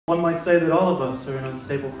One might say that all of us are an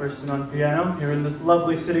unstable person on piano here in this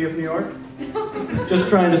lovely city of New York. Just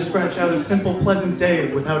trying to scratch out a simple, pleasant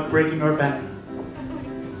day without breaking our back.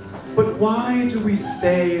 But why do we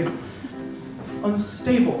stay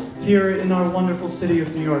unstable here in our wonderful city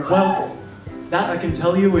of New York? Well, that I can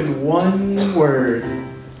tell you in one word.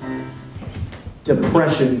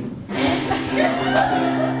 Depression.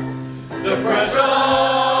 Depression!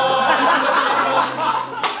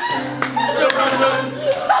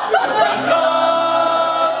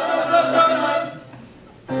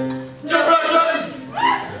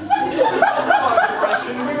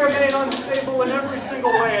 Unstable in every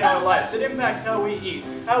single way in our lives. It impacts how we eat,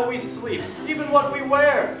 how we sleep, even what we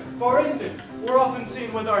wear. For instance, we're often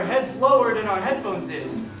seen with our heads lowered and our headphones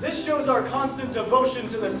in. This shows our constant devotion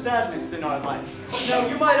to the sadness in our life. Now,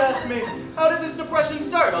 you might ask me, how did this depression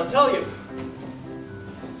start? I'll tell you.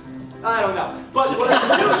 I don't know. But what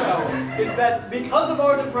I do know is that because of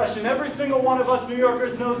our depression, every single one of us New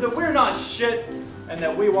Yorkers knows that we're not shit and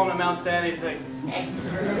that we won't amount to anything.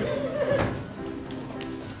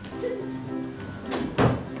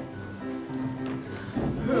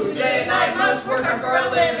 Who day and night must work hard for a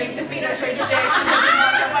living to feed our treasure dish and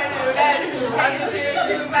make them by noon, and who has the tears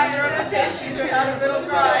to measure on the tissues or have a little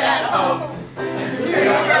cry at home. New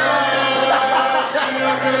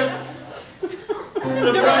Yorkers,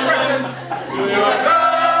 depression. New Yorkers,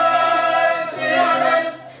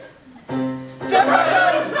 depression.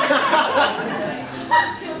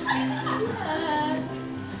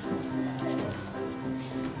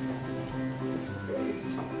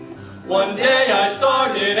 One day I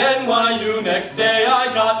started NYU, next day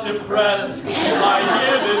I got depressed. I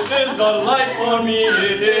hear this is the life for me,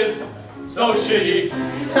 it is so shitty.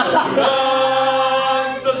 The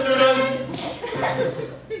students,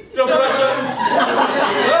 depression.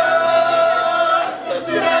 The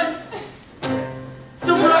students,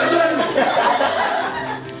 depression.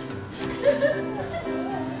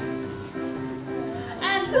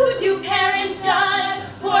 And who do parents judge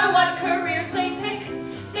for what careers they pick?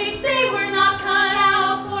 They say we're not cut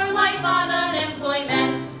out for life on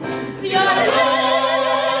unemployment. The artists,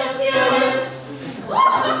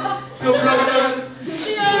 Depression.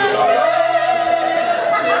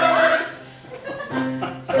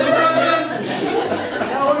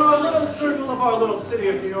 Now, in our little circle of our little city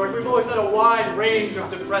of New York, we've always had a wide range of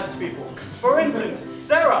depressed people. For instance,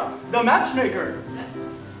 Sarah, the matchmaker.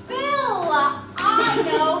 Phil, I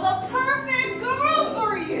know the perfect girl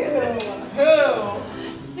for you. Who?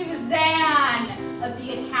 Suzanne,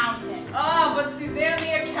 the accountant. Ah, but Suzanne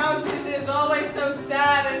the accountant is always so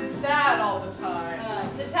sad and sad all the time.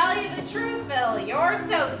 To tell you the truth, Phil, you're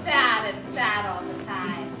so sad and sad all the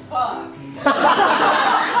time. Fuck.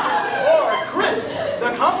 Or Chris,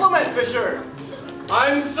 the compliment fisher.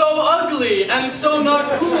 I'm so ugly and so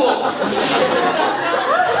not cool.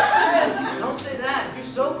 Chris, don't say that. You're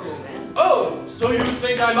so cool, man. Oh, so you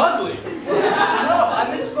think I'm ugly? No, I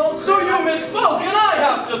misspoke. So you misspoke and I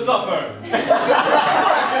have to suffer.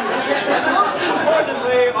 And most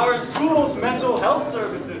importantly, our school's mental health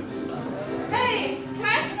services. Hey, can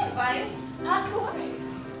I ask some advice? Ask away.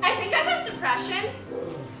 I think I have depression.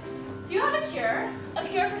 Do you have a cure? A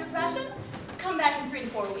cure for depression? Come back in 3 to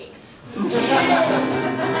 4 weeks.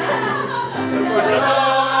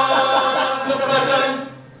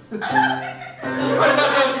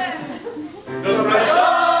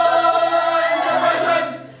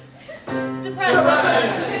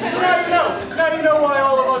 Now you know why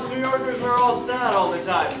all of us New Yorkers are all sad all the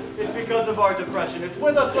time. It's because of our depression. It's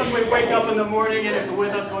with us when we wake up in the morning and it's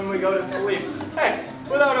with us when we go to sleep. Hey,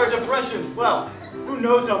 without our depression, well, who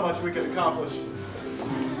knows how much we could accomplish.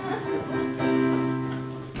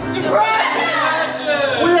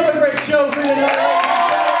 Depression! We have a great show for you tonight.